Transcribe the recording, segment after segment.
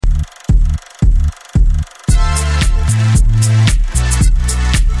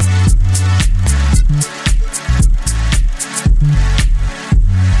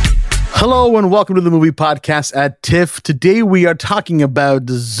Hello and welcome to the movie podcast at TIFF. Today we are talking about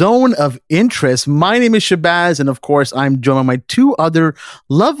the zone of interest. My name is Shabazz, and of course I'm joined by my two other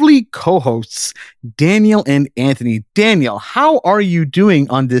lovely co-hosts, Daniel and Anthony. Daniel, how are you doing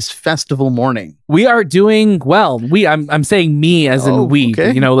on this festival morning? We are doing well. I'm saying me as in we.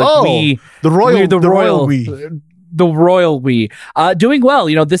 Okay. You know, like we. The royal we. The royal we. Doing well.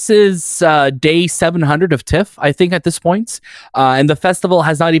 You know, this is day 700 of TIFF, I think, at this point. And the festival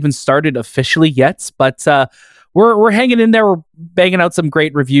has not even started officially yet, but we're hanging in there. We're banging out some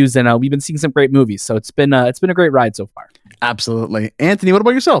great reviews, and we've been seeing some great movies. So it's been a great ride so far. Absolutely. Anthony, what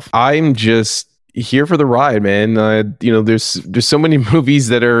about yourself? I'm just here for the ride, man. There's so many movies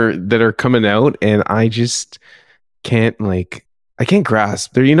that are coming out, and I just can't I can't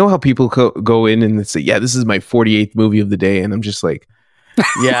grasp. There, you know how people go in and say, "Yeah, this is my 48th movie of the day," and I'm just like,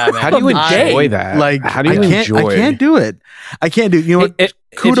 "Yeah, man. How do you enjoy that? Like, how do you enjoy it? I can't do it. I can't do it. You know what? If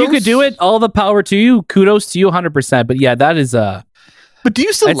you could do it, all the power to you. Kudos to you, 100%. But yeah, that is But do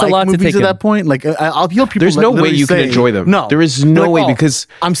you still like movies at that point? Like, I'll hear people. There's no way you can enjoy them. No, there is no way because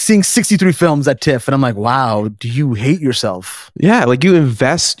I'm seeing 63 films at TIFF, and I'm like, wow, do you hate yourself? Yeah, like you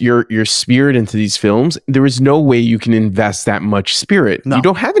invest your spirit into these films. There is no way you can invest that much spirit. No. You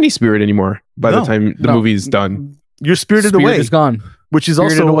don't have any spirit anymore by the time the movie is done. Your spirited away is gone. Which is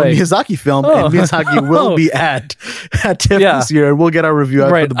also a Miyazaki film, and Miyazaki will be at TIFF this year. We'll get our review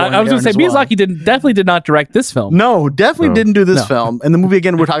out. Right. For the I was going to say, Miyazaki definitely did not direct this film. No, definitely didn't do this film. And the movie,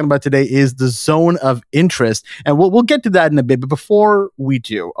 again, we're talking about today is The Zone of Interest. And we'll get to that in a bit. But before we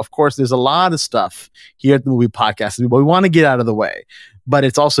do, of course, there's a lot of stuff here at the movie podcast that we want to get out of the way. But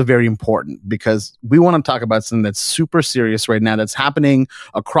it's also very important because we want to talk about something that's super serious right now that's happening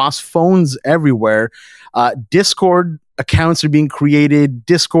across phones everywhere. Discord accounts are being created.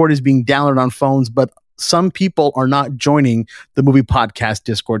 Discord is being downloaded on phones, but some people are not joining the movie podcast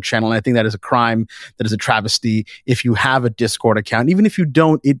Discord channel. And I think that is a crime. That is a travesty. If you have a Discord account, even if you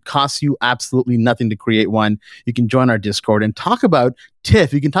don't, it costs you absolutely nothing to create one. You can join our Discord and talk about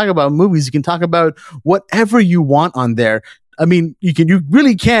TIFF. You can talk about movies. You can talk about whatever you want on there. I mean, you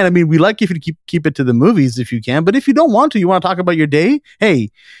really can. I mean, we like if you keep it to the movies if you can, but if you don't want to, you want to talk about your day, hey,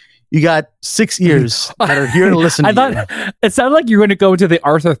 you got 6 ears that are here to listen to you. It sounded like you were going to go into the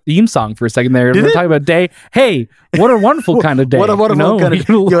Arthur theme song for a second there. We're talking about day. Hey, what a wonderful kind of day. What a wonderful kind of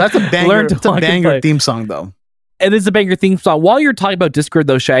day. Yo, that's a banger. That's a banger theme song, though. It is a banger theme song. While you're talking about Discord,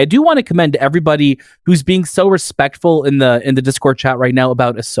 though, Shay, I do want to commend everybody who's being so respectful in the Discord chat right now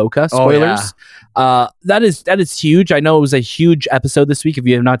about Ahsoka spoilers. That is huge. I know it was a huge episode this week. If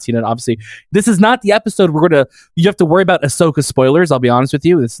you have not seen it, obviously, this is not the episode you have to worry about Ahsoka spoilers. I'll be honest with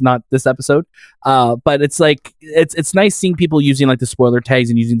you, it's not this episode. But it's like it's nice seeing people using like the spoiler tags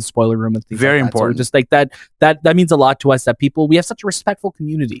and using the spoiler room and things. Very like that. important. So just like that means a lot to us. That we have such a respectful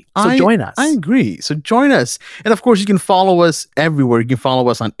community. So join us. I agree. So join us. And of course, you can follow us everywhere. You can follow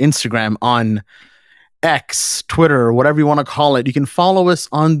us on Instagram, on X, Twitter, whatever you want to call it. You can follow us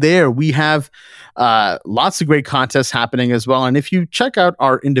on there. We have lots of great contests happening as well. And if you check out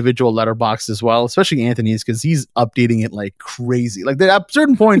our individual letterbox as well, especially Anthony's, because he's updating it like crazy. Like at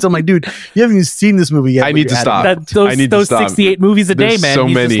certain points, I'm like, dude, you haven't even seen this movie yet. I need to stop. Those 68 movies a day, man. So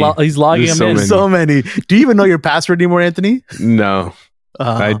many. He's logging them in. So many. Do you even know your password anymore, Anthony? No.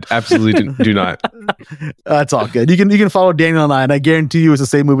 I absolutely do not. That's all good. You can follow Daniel and I guarantee you it's the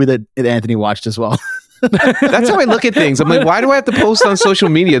same movie that Anthony watched as well. That's how I look at things. I'm like, why do I have to post on social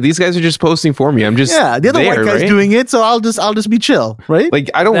media? These guys are just posting for me. I'm just the other white guy's doing it, so I'll just be chill, right?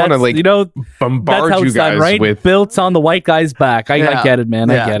 Like I don't want to bombard you guys right? with built on the white guy's back. I get it, man.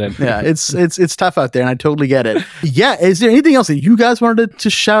 I get it. Yeah, it's tough out there, and I totally get it. Yeah, is there anything else that you guys wanted to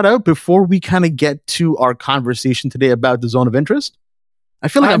shout out before we kind of get to our conversation today about the zone of interest? I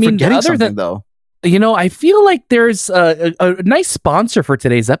feel like I'm forgetting something though. You know, I feel like there's a nice sponsor for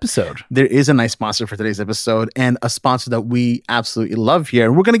today's episode. There is a nice sponsor for today's episode, and a sponsor that we absolutely love here.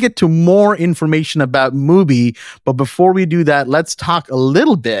 And we're going to get to more information about Mubi, but before we do that, let's talk a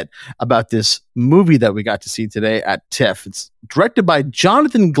little bit about this movie that we got to see today at TIFF. It's directed by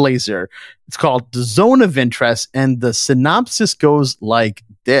Jonathan Glazer. It's called The Zone of Interest, and the synopsis goes like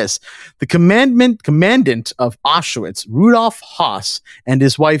this. The commandant of Auschwitz, Rudolf Haas, and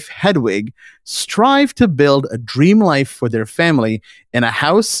his wife Hedwig strive to build a dream life for their family in a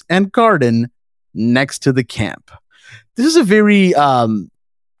house and garden next to the camp. This is a very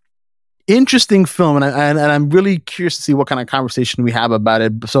interesting film, and I'm really curious to see what kind of conversation we have about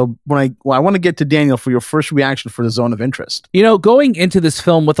it. So I want to get to Daniel for your first reaction for The Zone of Interest. You know, going into this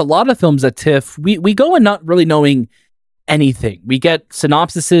film with a lot of films at TIFF, we go in not really knowing anything. We get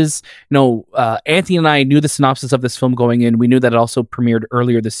synopsises. Anthony and I knew the synopsis of this film going in. We knew that it also premiered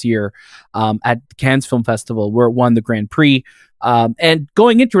earlier this year at Cannes Film Festival, where it won the Grand Prix. And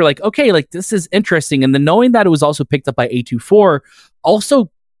going into it, like, okay, like this is interesting. And then knowing that it was also picked up by A24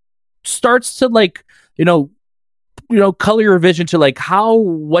 also starts to like, color your vision to like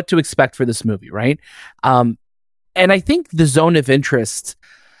what to expect for this movie, right? And I think the zone of interest,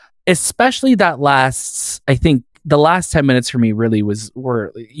 especially that I think the last 10 minutes for me really was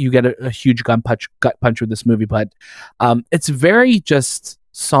where you get a huge gut punch with this movie, but it's very just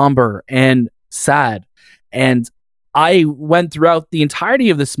somber and sad. And I went throughout the entirety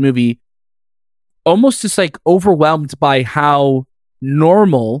of this movie almost just like overwhelmed by how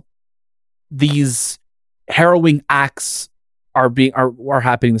normal these harrowing acts are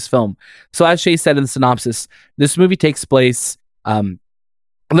happening in this film. So as Shay said in the synopsis, this movie takes place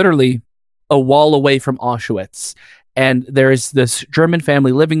literally a wall away from Auschwitz. And there's this German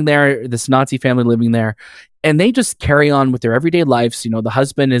family living there, this Nazi family living there, and they just carry on with their everyday lives. The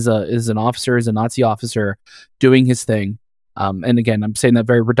husband is an officer, is a Nazi officer doing his thing. And again, I'm saying that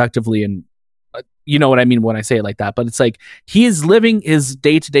very reductively, and you know what I mean when I say it like that, but it's like he is living his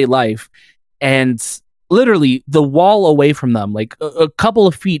day-to-day life, and literally the wall away from them, like a couple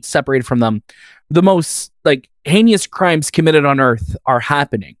of feet separated from them, the most like heinous crimes committed on earth are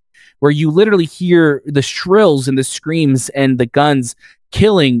happening, where you literally hear the shrills and the screams and the guns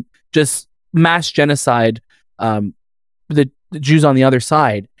killing, just mass genocide, the Jews on the other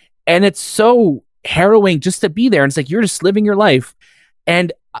side. And it's so harrowing just to be there. And it's like, you're just living your life.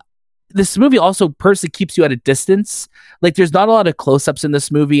 And this movie also personally keeps you at a distance. Like there's not a lot of close-ups in this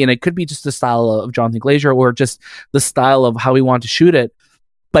movie, and it could be just the style of Jonathan Glazer or just the style of how we want to shoot it,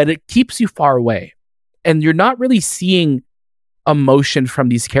 but it keeps you far away. And you're not really seeing emotion from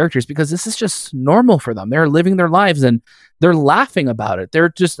these characters because this is just normal for them. They're living their lives and they're laughing about it.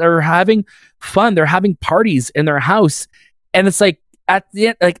 They're having fun. They're having parties in their house. And it's like at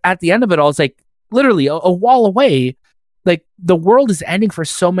the end of it all, it's like literally a wall away. Like the world is ending for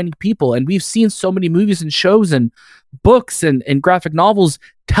so many people. And we've seen so many movies and shows and books and graphic novels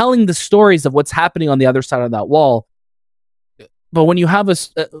telling the stories of what's happening on the other side of that wall. But when you have a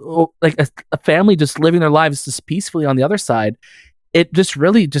family just living their lives just peacefully on the other side, it just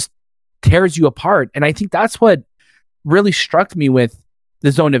really just tears you apart. And I think that's what really struck me with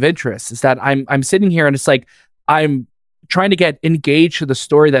the zone of interest, is that I'm sitting here and it's like I'm trying to get engaged to the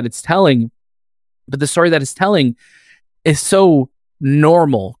story that it's telling, but the story that it's telling is so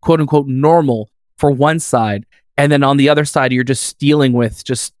normal, quote unquote normal, for one side, and then on the other side you're just dealing with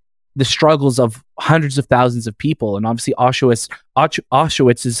just the struggles of hundreds of thousands of people. And obviously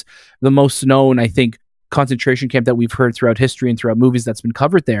Auschwitz is the most known, I think, concentration camp that we've heard throughout history and throughout movies that's been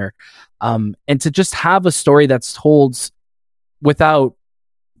covered there. And to just have a story that's told without,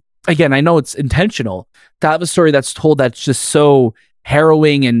 again, I know it's intentional, to have a story that's told that's just so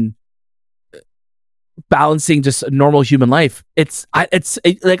harrowing and balancing just a normal human life. It's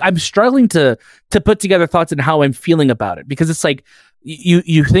like I'm struggling to put together thoughts on how I'm feeling about it, because it's like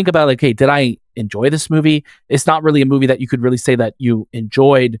you think about like, hey, did I enjoy this movie? It's not really a movie that you could really say that you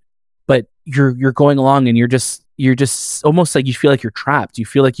enjoyed, but you're going along and you're just almost like you feel like you're trapped. You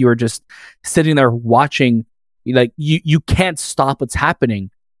feel like you are just sitting there watching, like you can't stop what's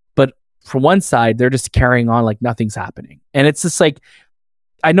happening. But from one side, they're just carrying on like nothing's happening. And it's just like,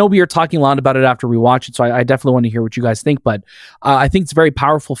 I know we are talking a lot about it after we watch it, so I definitely want to hear what you guys think, but I think it's a very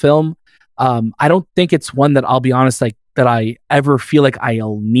powerful film. I don't think it's one that, I'll be honest, like that I ever feel like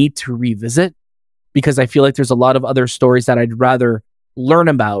I'll need to revisit, because I feel like there's a lot of other stories that I'd rather learn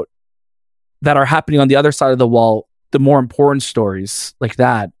about that are happening on the other side of the wall, the more important stories like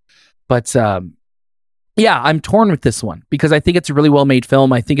that. But yeah, I'm torn with this one because I think it's a really well-made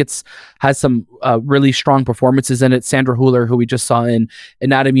film. I think it's has some really strong performances in it. Sandra Hüller, who we just saw in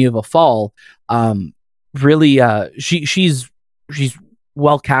Anatomy of a Fall, really, she's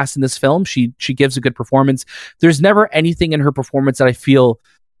well cast in this film. She gives a good performance. There's never anything in her performance that I feel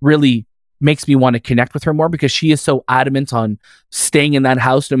really makes me want to connect with her more, because she is so adamant on staying in that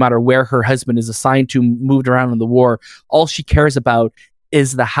house no matter where her husband is assigned to, moved around in the war. All she cares about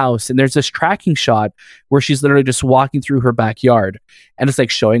is the house. And there's this tracking shot where she's literally just walking through her backyard, and it's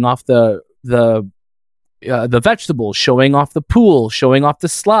like showing off the vegetables, showing off the pool, showing off the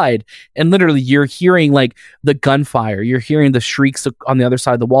slide, and literally you're hearing like the gunfire, you're hearing the shrieks on the other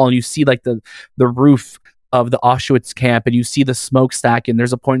side of the wall, and you see like the roof of the Auschwitz camp, and you see the smokestack. And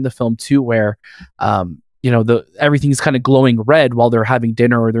there's a point in the film too where everything's kind of glowing red while they're having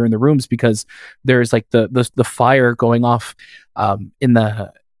dinner or they're in the rooms, because there's like the fire going off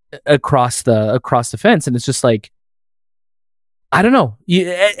across the fence. And it's just like, I don't know.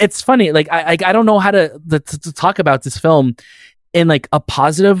 It's funny. Like I don't know how to talk about this film in like a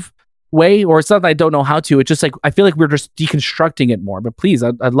positive way, or it's not that I don't know how to. It's just like I feel like we're just deconstructing it more. But please,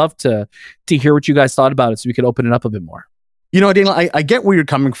 I'd love to hear what you guys thought about it, so we could open it up a bit more. You know, Daniel, I get where you're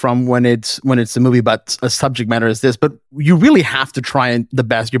coming from when it's a movie about a subject matter as this, but you really have to try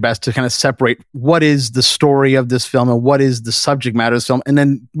your best to kind of separate what is the story of this film and what is the subject matter of this film, and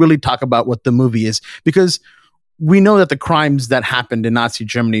then really talk about what the movie is, because we know that the crimes that happened in Nazi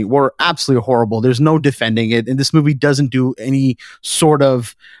Germany were absolutely horrible. There's no defending it. And this movie doesn't do any sort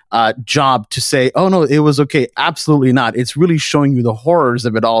of job to say, oh, no, it was okay. Absolutely not. It's really showing you the horrors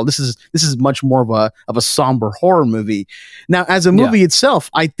of it all. This is much more of a somber horror movie. Now, as a movie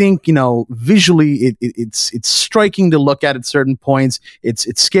itself, I think, you know, visually it's striking to look at certain points. It's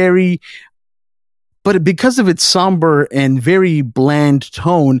scary. But because of its somber and very bland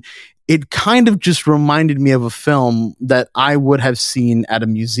tone, it kind of just reminded me of a film that I would have seen at a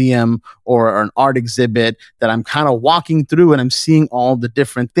museum or an art exhibit, that I'm kind of walking through and I'm seeing all the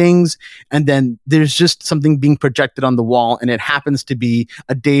different things. And then there's just something being projected on the wall, and it happens to be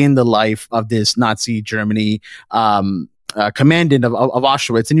a day in the life of this Nazi Germany commandant of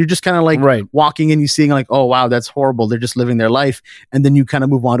Auschwitz, and you're just kind of like walking and you seeing like, oh wow, that's horrible, they're just living their life, and then you kind of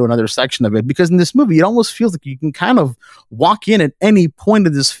move on to another section of it, because in this movie it almost feels like you can kind of walk in at any point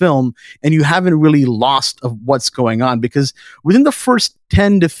of this film and you haven't really lost of what's going on, because within the first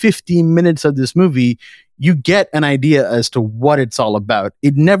 10 to 15 minutes of this movie you get an idea as to what it's all about.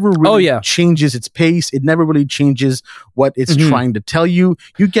 It never really changes its pace. It never really changes what it's trying to tell you.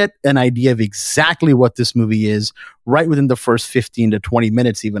 You get an idea of exactly what this movie is right within the first 15 to 20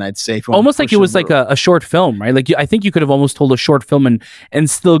 minutes, even, I'd say. Almost like it was like a short film, right? Like I think you could have almost told a short film and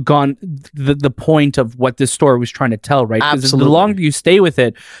still gone the point of what this story was trying to tell, right? Because the longer you stay with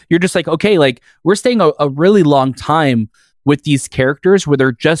it, you're just like, okay, like we're staying a really long time with these characters where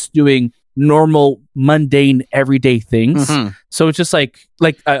they're just doing normal, mundane, everyday things. So it's just like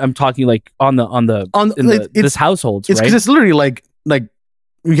I'm talking like this household, right? Because it's literally like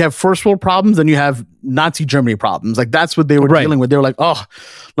you have first world problems and you have Nazi Germany problems. Like that's what they were dealing with. They were like, oh,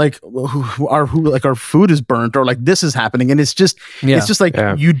 like our food is burnt, or like this is happening, and it's just like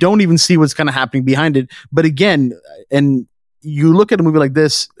you don't even see what's kind of happening behind it. But again, and you look at a movie like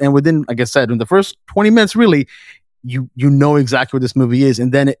this, and within, like I said, in the first 20 minutes, really, you know exactly what this movie is,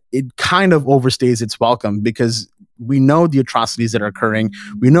 and then it kind of overstays its welcome, because we know the atrocities that are occurring,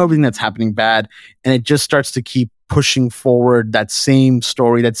 we know everything that's happening bad, and it just starts to keep pushing forward that same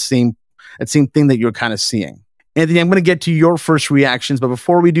story, that same thing that you're kind of seeing. Anthony, I'm going to get to your first reactions, but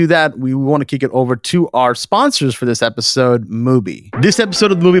before we do that, we want to kick it over to our sponsors for this episode, Mubi. This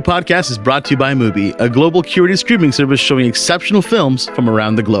episode of the Movie Podcast is brought to you by Mubi, a global curated streaming service showing exceptional films from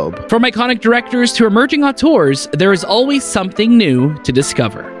around the globe. From iconic directors to emerging auteurs, there is always something new to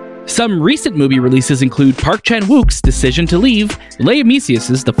discover. Some recent Mubi releases include Park Chan-wook's Decision to Leave, Leia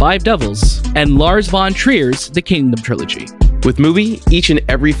Mesius's The Five Devils, and Lars von Trier's The Kingdom Trilogy. With Mubi, each and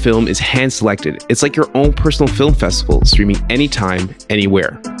every film is hand-selected. It's like your own personal film festival, streaming anytime,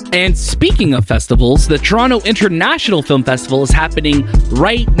 anywhere. And speaking of festivals, the Toronto International Film Festival is happening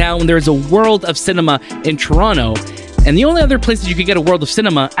right now, and there's a world of cinema in Toronto. And the only other place that you can get a world of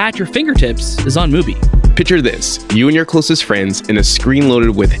cinema at your fingertips is on Mubi. Picture this, you and your closest friends in a screen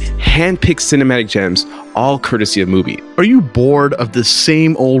loaded with hand-picked cinematic gems, all courtesy of Mubi. Are you bored of the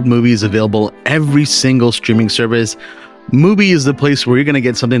same old movies available every single streaming service? Mubi is the place where you're going to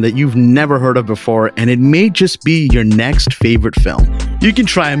get something that you've never heard of before, and it may just be your next favorite film. You can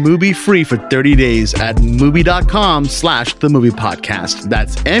try Mubi free for 30 days at Mubi.com/themoviepodcast.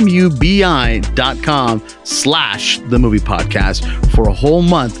 That's MUBI.com/themoviepodcast for a whole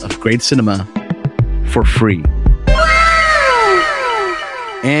month of great cinema for free.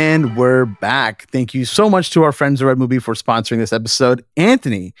 And we're back. Thank you so much to our friends over at Mubi for sponsoring this episode.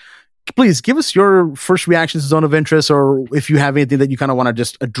 Anthony, please give us your first reactions to Zone of Interest, or if you have anything that you kind of want to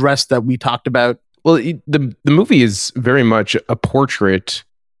just address that we talked about. Well, the movie is very much a portrait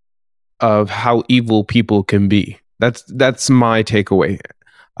of how evil people can be. That's my takeaway.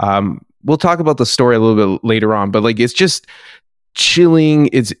 We'll talk about the story a little bit later on, but like it's just chilling.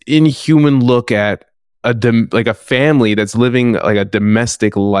 It's inhuman look at a family that's living like a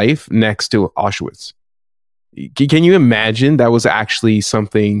domestic life next to Auschwitz. Can you imagine that was actually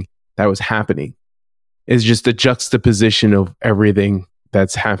something that was happening? It's just a juxtaposition of everything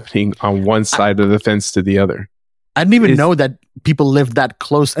that's happening on one side of the fence to the other. I didn't even know that people lived that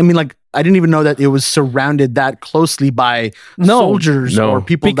close. I mean, like, I didn't even know that it was surrounded that closely by soldiers or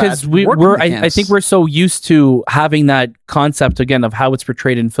people, because that I think we're so used to having that concept again of how it's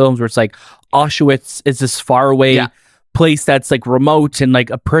portrayed in films, where it's like Auschwitz is this far away place that's like remote and like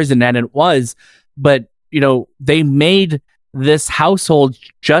a prison, and it was, but they made this household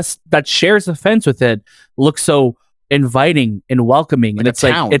just that shares a fence with it look so inviting and welcoming, and it's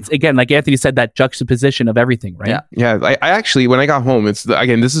like it's again, like Anthony said, that juxtaposition of everything, right? Yeah. I actually, when I got home,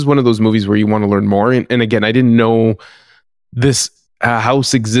 again, this is one of those movies where you want to learn more, and again, I didn't know this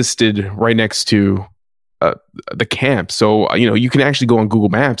house existed right next to the camp. So you can actually go on Google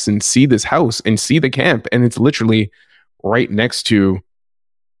Maps and see this house and see the camp, and it's literally right next to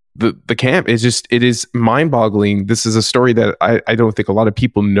the camp. It is mind-boggling. This is a story that I don't think a lot of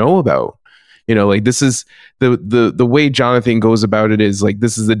people know about. Like, this is the way Jonathan goes about it is like,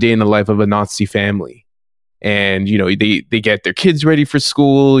 this is the day in the life of a Nazi family. And, they get their kids ready for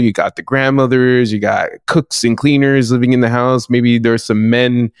school. You got the grandmothers, you got cooks and cleaners living in the house. Maybe there's some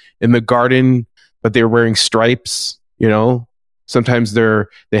men in the garden, but they're wearing stripes, Sometimes they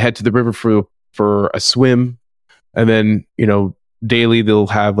head to the river for a swim. And then, daily they'll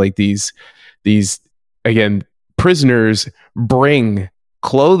have like these again, prisoners bring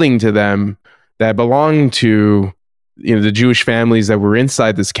clothing to them that belong to the Jewish families that were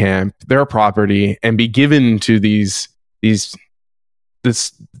inside this camp, their property, and be given to this piece of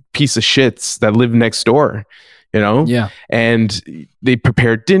shits that live next door, Yeah. And they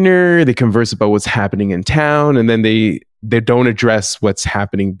prepare dinner, they converse about what's happening in town, and then they don't address what's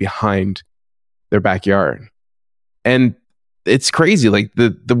happening behind their backyard. And it's crazy, like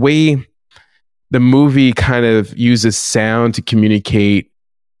the way the movie kind of uses sound to communicate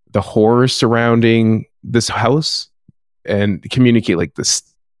the horror surrounding this house and communicate like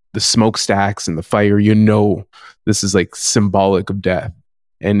the smokestacks and the fire. This is like symbolic of death.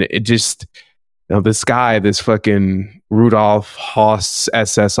 And it just, this guy, this fucking Rudolf Haas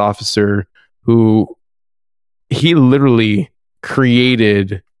SS officer, who he literally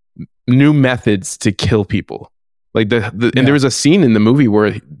created new methods to kill people. Like and there was a scene in the movie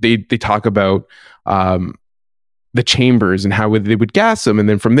where they talk about the chambers and how they would gas them, and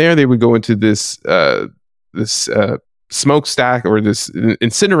then from there they would go into this smokestack or this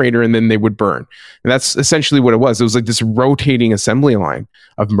incinerator, and then they would burn. And that's essentially what it was. It was like this rotating assembly line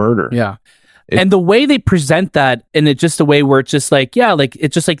of murder. Yeah. And the way they present that, and it's just a way where it's just like,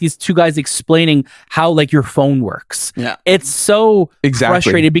 it's just like these two guys explaining how like your phone works. Yeah. It's so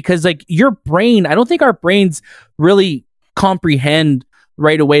frustrating because like your brain, I don't think our brains really comprehend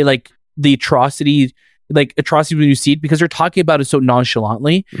right away, like the atrocity when you see it, because they're talking about it so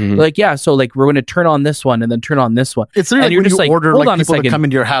nonchalantly. Mm-hmm. Like, so like we're going to turn on this one and then turn on this one. It's literally like when you order like people to come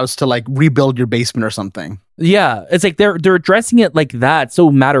into your house to like rebuild your basement or something. Yeah, it's like they're addressing it like that, so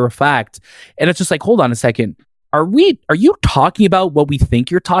matter of fact, and it's just like, hold on a second, are you talking about what we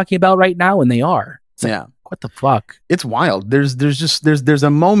think you're talking about right now? And they are. It's like, what the fuck? It's wild. There's a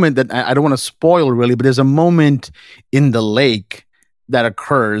moment that I don't want to spoil really, but there's a moment in the lake that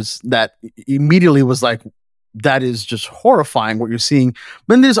occurs that immediately was like, that is just horrifying what you're seeing.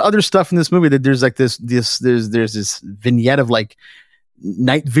 But then there's other stuff in this movie that there's like there's this vignette of like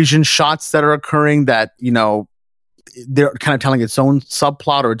night vision shots that are occurring that, they're kind of telling its own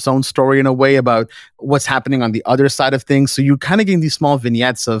subplot or its own story in a way about what's happening on the other side of things. So you're kind of getting these small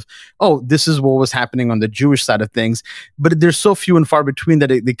vignettes of, oh, this is what was happening on the Jewish side of things. But there's so few and far between that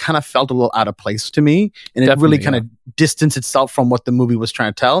they kind of felt a little out of place to me. And it really kind of distanced itself from what the movie was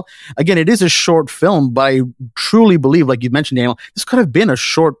trying to tell. Again, it is a short film, but I truly believe, like you mentioned, Daniel, this could have been a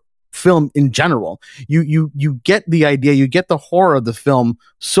short film in general. You get the idea, you get the horror of the film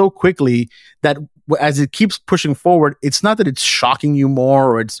so quickly that as it keeps pushing forward, it's not that it's shocking you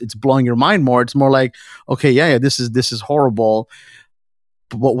more or it's blowing your mind more. It's more like, okay, this is horrible.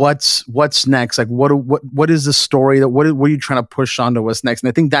 But what's next? Like what is the story that what are you trying to push onto us next? And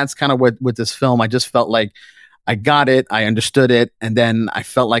I think that's kind of what with this film. I just felt like I got it, I understood it, and then I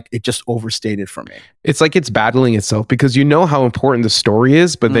felt like it just overstated for me. It's like it's battling itself because you know how important the story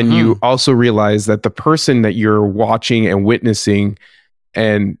is, but then you also realize that the person that you're watching and witnessing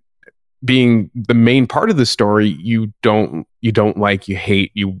and being the main part of the story, you don't like, you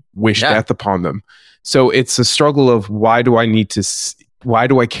hate, you wish death upon them. So it's a struggle of why do I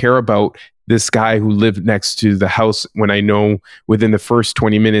care about this guy who lived next to the house when I know within the first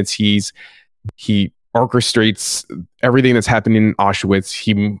 20 minutes he orchestrates everything that's happening in Auschwitz.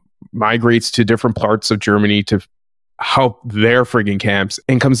 He migrates to different parts of Germany to help their friggin' camps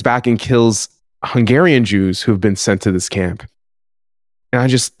and comes back and kills Hungarian Jews who've been sent to this camp. And I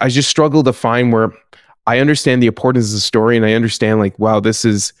just struggle to find where I understand the importance of the story and I understand like, wow, this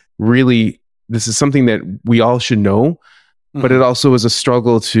is something that we all should know, but it also is a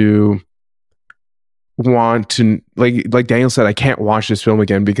struggle to want to, like Daniel said, I can't watch this film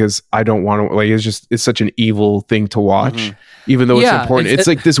again because I don't want to, like, it's such an evil thing to watch, even though it's important. It's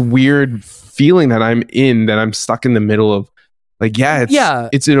like this weird feeling that I'm in, that I'm stuck in the middle of, like,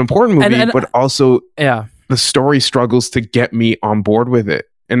 it's an important movie, but also the story struggles to get me on board with it.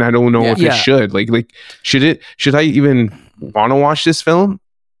 And I don't know if it should. Like should I even want to watch this film?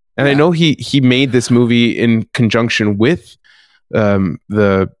 And I know he made this movie in conjunction with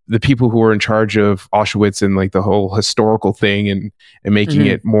the people who were in charge of Auschwitz and like the whole historical thing and making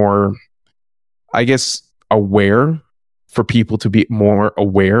it more, I guess, aware for people to be more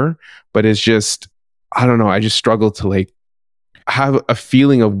aware. But it's just, I don't know. I just struggle to like have a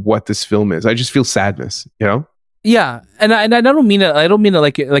feeling of what this film is. I just feel sadness, you know? Yeah, and I don't mean it. I don't mean it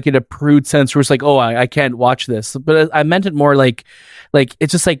like in a prude sense where it's like, oh, I can't watch this. But I meant it more like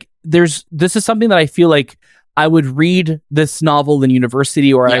it's just like this is something that I feel like I would read this novel in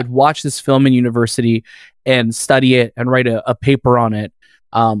university, or I'd watch this film in university and study it and write a paper on it.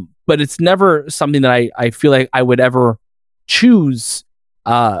 But it's never something that I feel like I would ever choose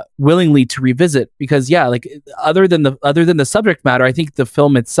willingly to revisit, because like other than the subject matter, I think the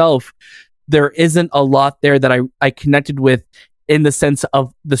film itself, there isn't a lot there that I connected with in the sense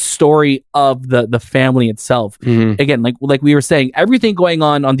of the story of the family itself. Again, like we were saying, everything going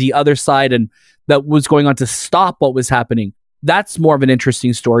on the other side and that was going on to stop what was happening, that's more of an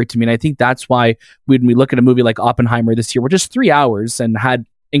interesting story to me. And I think that's why when we look at a movie like Oppenheimer this year, we're just 3 hours and had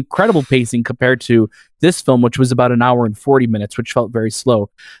incredible pacing compared to this film, which was about 1 hour and 40 minutes, which felt very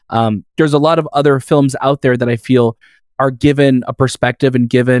slow. There's a lot of other films out there that I feel are given a perspective and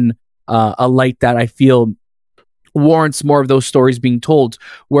given a light that I feel warrants more of those stories being told,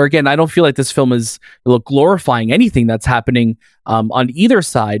 where again, I don't feel like this film is glorifying anything that's happening on either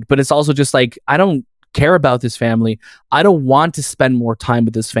side, but it's also just like, I don't care about this family. I don't want to spend more time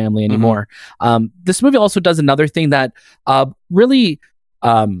with this family anymore. This movie also does another thing that really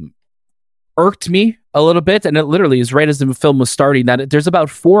irked me a little bit, and it literally is right as the film was starting, that there's about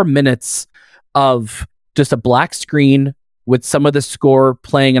 4 minutes of just a black screen with some of the score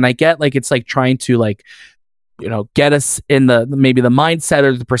playing, and I get like it's like trying to like, you know, get us in the maybe the mindset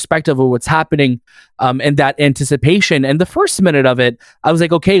or the perspective of what's happening, and that anticipation. And the first minute of it, I was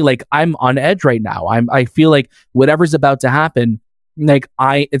like, okay, like I'm on edge right now. I feel like whatever's about to happen, like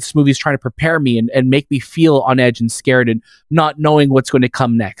this movie's trying to prepare me and make me feel on edge and scared and not knowing what's going to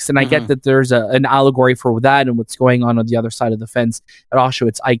come next. And I get that there's an allegory for that and what's going on the other side of the fence at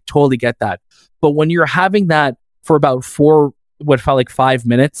Auschwitz. I totally get that. But when you're having that for about what felt like 5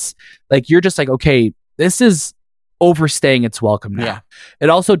 minutes, like you're just like, okay, this is overstaying its welcome now. It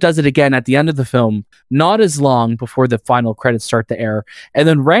also does it again at the end of the film, not as long before the final credits start to air. And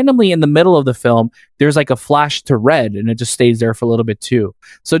then randomly in the middle of the film, there's like a flash to red and it just stays there for a little bit too.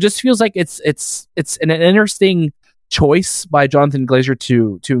 So it just feels like it's an interesting choice by Jonathan Glazer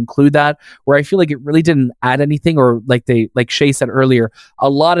to include that, where I feel like it really didn't add anything, or like Shay said earlier, a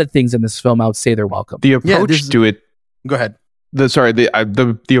lot of things in this film outstay their welcome. The approach to it. Go ahead.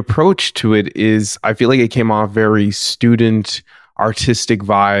 The approach to it is, I feel like it came off very student artistic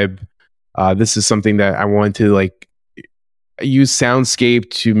vibe. This is something that I wanted to like use soundscape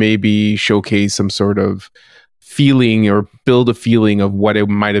to maybe showcase some sort of feeling or build a feeling of what it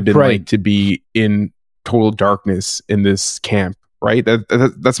might have been like to be in total darkness in this camp. Right.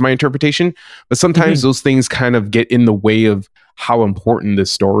 That's my interpretation. But sometimes those things kind of get in the way of how important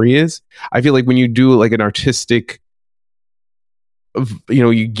this story is. I feel like when you do like an artistic, you know,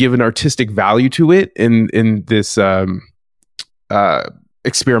 you give an artistic value to it in this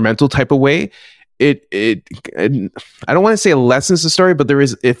experimental type of way, it I don't want to say it lessens the story, but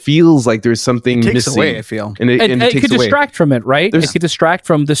it feels like there's something it takes missing. Away, I feel, and it could distract from it, right? It could distract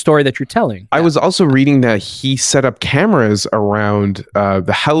from the story that you're telling. I was also reading that he set up cameras around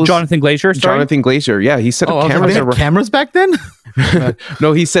the house. Jonathan Glazer, yeah, he set up cameras. They had cameras back then?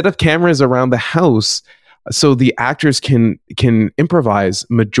 No, he set up cameras around the house so the actors can improvise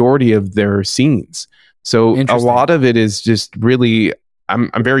majority of their scenes. So a lot of it is just really,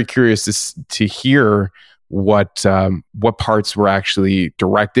 I'm very curious to hear what parts were actually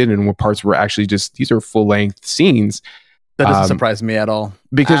directed and what parts were actually just, these are full length scenes. That doesn't surprise me at all.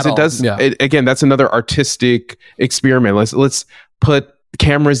 Because it does, again, that's another artistic experiment. Let's put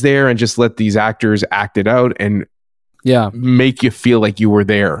cameras there and just let these actors act it out and make you feel like you were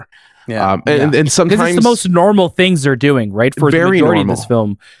there. And sometimes it's the most normal things they're doing, right? For the majority of this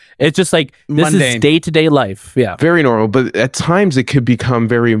film, it's just like this is day-to-day life. Yeah, very normal. But at times it could become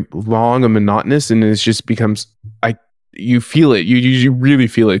very long and monotonous, and it just becomes like you feel it. You really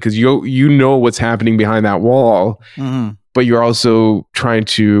feel it because you know what's happening behind that wall, but you're also trying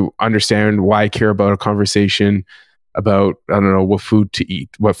to understand why I care about a conversation about, I don't know, what food to eat,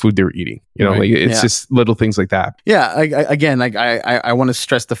 what food they're eating. You know, like it's just little things like that. Yeah. I want to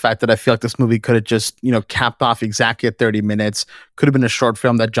stress the fact that I feel like this movie could have just, capped off exactly at 30 minutes, could have been a short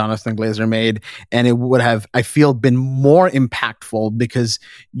film that Jonathan Glazer made. And it would have, I feel, been more impactful because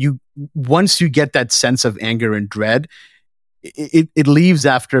once you get that sense of anger and dread, it leaves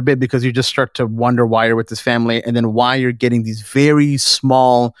after a bit because you just start to wonder why you're with this family and then why you're getting these very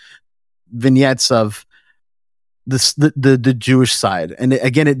small vignettes of the Jewish side. And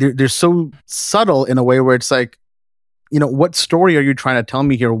again, they're so subtle in a way where it's like, what story are you trying to tell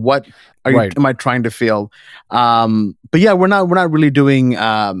me here? What am I trying to feel? But yeah, we're not really doing,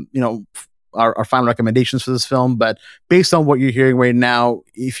 our final recommendations for this film, but based on what you're hearing right now,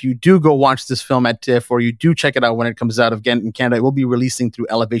 if you do go watch this film at TIFF or you do check it out when it comes out again in Canada, it will be releasing through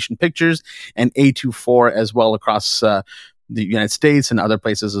Elevation Pictures and A24 as well across the United States and other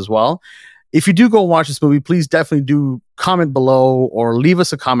places as well. If you do go watch this movie, please definitely do comment below or leave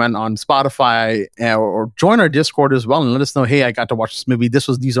us a comment on Spotify or join our Discord as well and let us know, hey, I got to watch this movie.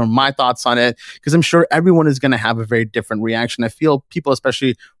 These are my thoughts on it, because I'm sure everyone is going to have a very different reaction. I feel people,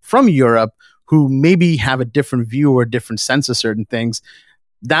 especially from Europe, who maybe have a different view or a different sense of certain things,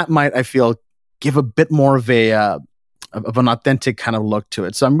 that might, I feel, give a bit more of an authentic kind of look to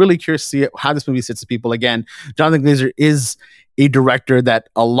it. So I'm really curious to see how this movie sits with people. Again, Jonathan Glazer is a director that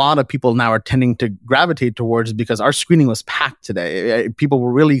a lot of people now are tending to gravitate towards because our screening was packed today. People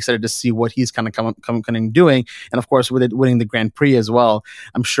were really excited to see what he's kind of doing. And of course, with it winning the Grand Prix as well,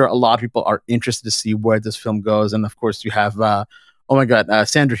 I'm sure a lot of people are interested to see where this film goes. And of course, you have,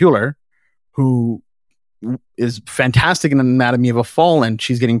 Sandra Hüller, who is fantastic in Anatomy of a Fall, and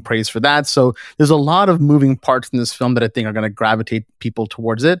she's getting praise for that. So there's a lot of moving parts in this film that I think are going to gravitate people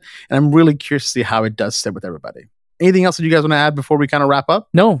towards it. And I'm really curious to see how it does sit with everybody. Anything else that you guys want to add before we kind of wrap up?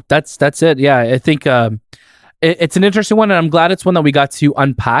 No, that's it. Yeah, I think it's an interesting one, and I'm glad it's one that we got to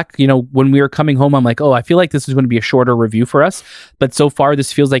unpack. When we were coming home, I'm like, I feel like this is going to be a shorter review for us. But so far,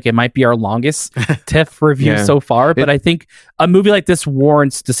 this feels like it might be our longest TIFF review so far. But I think a movie like this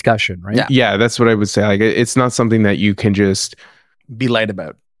warrants discussion, right? Yeah, that's what I would say. Like, it's not something that you can just be light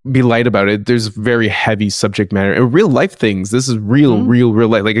about. There's very heavy subject matter and real life things. This is real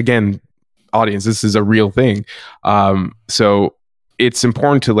life. Like, again, audience, this is a real thing. So it's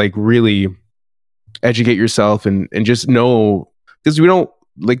important to like really educate yourself and just know, because we don't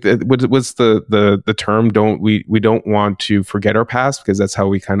like what's the term, we don't want to forget our past, because that's how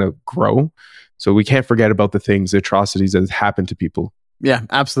we kind of grow. So we can't forget about the atrocities that happen to people. Yeah,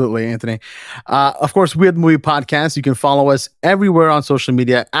 absolutely, Anthony. Of course, we're the Movie Podcast. You can follow us everywhere on social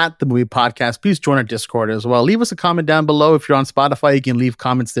media at the Movie Podcast. Please join our Discord as well. Leave us a comment down below. If you're on Spotify, you can leave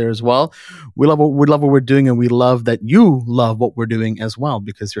comments there as well. We love what we're doing, and we love that you love what we're doing as well,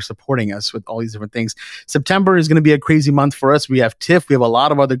 because you're supporting us with all these different things. September is going to be a crazy month for us. We have TIFF. We have a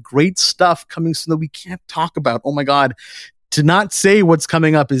lot of other great stuff coming soon that we can't talk about. Oh my God. To not say what's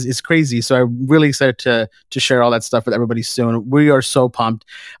coming up is crazy. So I'm really excited to share all that stuff with everybody soon. We are so pumped.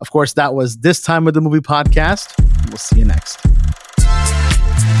 Of course, that was This Time with the Movie Podcast. We'll see you next.